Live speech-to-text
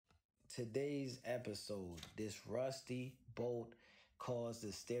Today's episode, this rusty bolt caused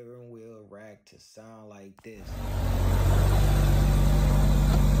the steering wheel rack to sound like this.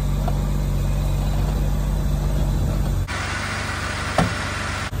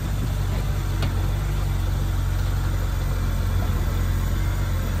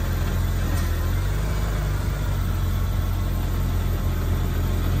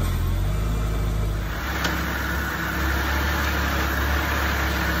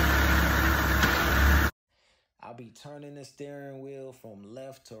 I'll be turning the steering wheel from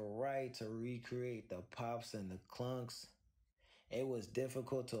left to right to recreate the pops and the clunks. It was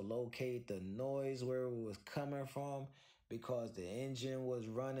difficult to locate the noise where it was coming from because the engine was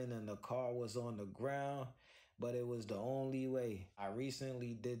running and the car was on the ground, but it was the only way. I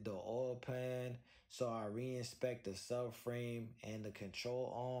recently did the oil pan, so I re-inspect the subframe and the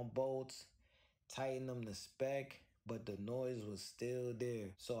control arm bolts, tightened them to spec, but the noise was still there.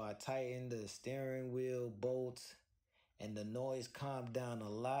 So I tightened the steering wheel bolts and the noise calmed down a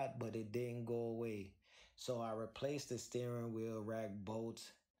lot, but it didn't go away. So I replaced the steering wheel rack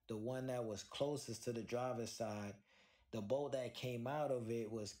bolts, the one that was closest to the driver's side. The bolt that came out of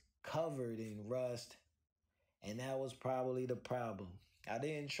it was covered in rust, and that was probably the problem. I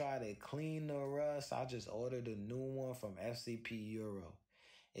didn't try to clean the rust. I just ordered a new one from FCP EURO.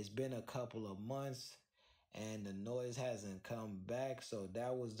 It's been a couple of months and the noise hasn't come back, so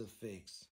that was the fix.